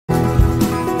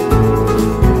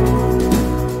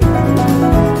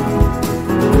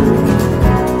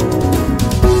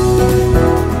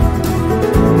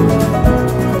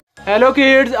Hello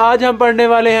kids, आज हम पढ़ने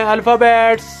वाले हैं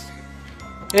alphabets.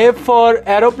 A for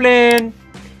aeroplane,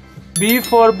 B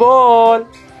for ball,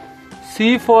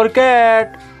 C for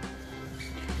cat.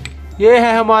 ये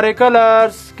है हमारे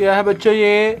कलर्स। क्या है बच्चों?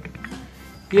 ये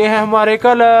है हमारे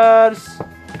कलर्स।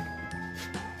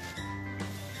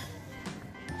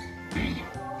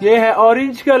 ये है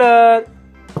ऑरेंज कलर,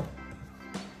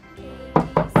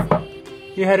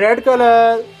 ये है रेड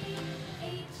कलर,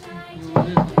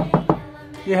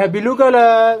 ये है ब्लू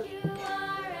कलर,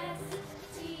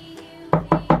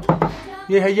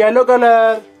 ये है येलो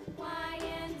कलर,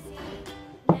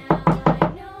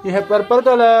 ये है purple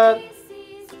colour.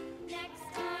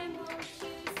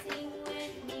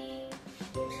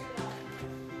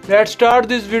 Let's start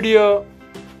this video.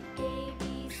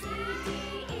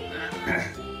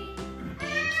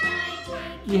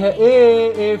 ये है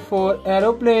A for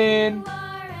aeroplane।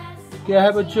 क्या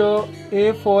है बच्चों? A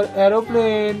for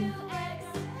aeroplane।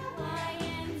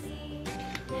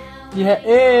 ये है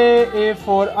A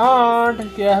for ant।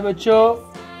 क्या है बच्चों?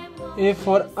 A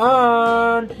for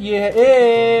ant। ये है A।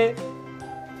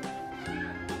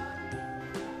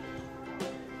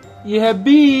 ये है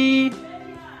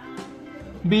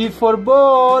B for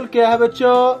ball। क्या है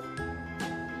बच्चों?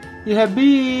 ये है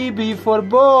B for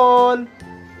ball।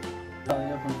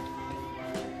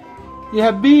 ये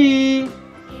है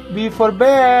B for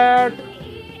bat।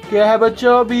 क्या है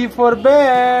बच्चों? B for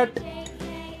bat।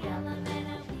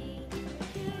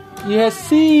 ये है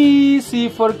C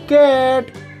for cat।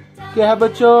 क्या है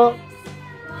बच्चों?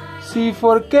 C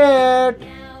for cat।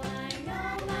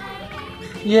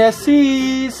 ये है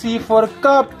C for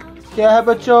cup। क्या है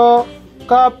बच्चों?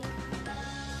 कप।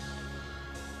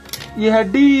 ये है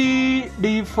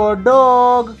D for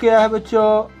dog। क्या है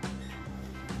बच्चों?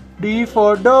 D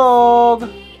for dog।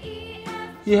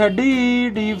 ये है D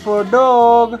for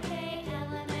dog।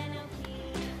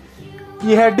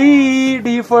 ये है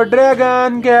D for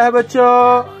dragon। क्या है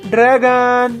बच्चों?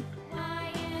 ड्रैगन।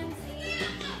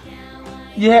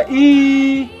 ये है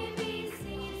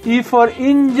E for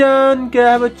engine। क्या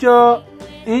है बच्चों?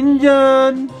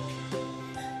 इंजन।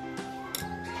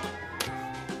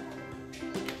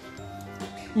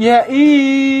 यह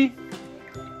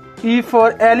E for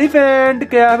elephant।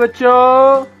 क्या है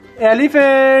बच्चों?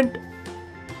 एलिफेंट।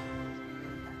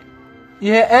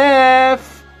 यह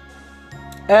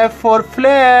F for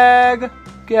flag।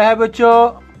 क्या है बच्चों?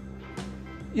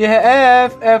 यह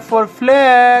F for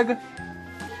flag।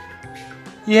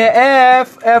 यह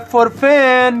F for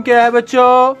fan। क्या है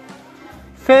बच्चों?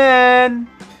 फैन।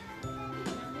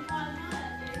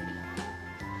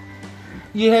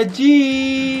 यह है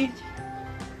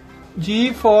G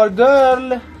for girl।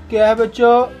 क्या है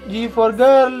बच्चों? G for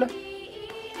girl।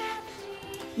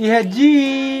 यह है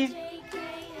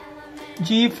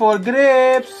G for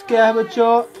grapes। क्या है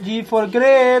बच्चों? G for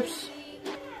grapes।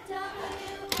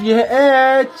 यह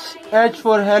है H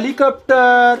for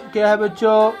helicopter। क्या है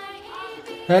बच्चों?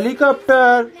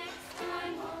 हेलीकॉप्टर।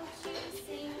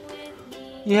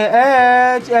 यह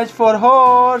है H for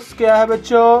horse। क्या है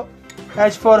बच्चों?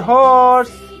 H for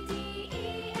horse।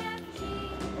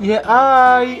 यह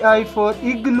I for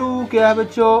igloo। क्या है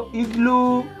बच्चों?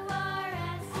 igloo।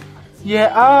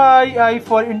 यह I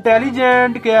for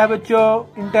intelligent। क्या है बच्चों?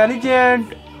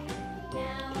 intelligent।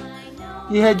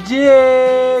 यह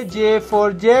J for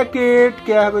jacket।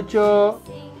 क्या है बच्चों?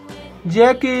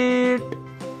 jacket।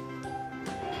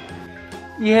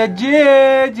 यह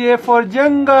J for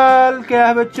jungle। क्या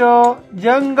है बच्चों?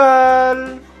 जंगल।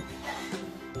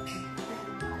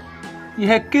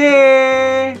 यह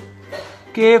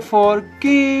K for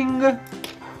king।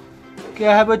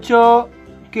 क्या है बच्चों?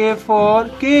 K for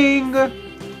king।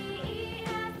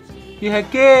 यह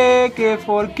K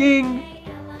for king।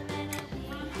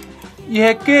 यह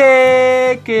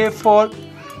K for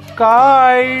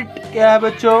kite। क्या है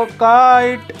बच्चों?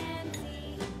 kite।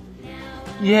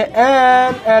 यह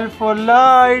L for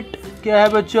light। क्या है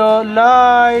बच्चों?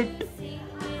 light।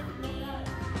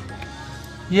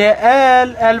 यह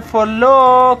L for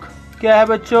lock। क्या है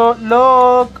बच्चों?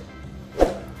 lock।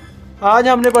 आज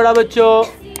हमने पढ़ा बच्चों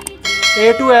A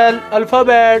to L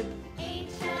alphabet.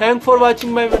 Thank for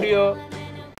watching my video.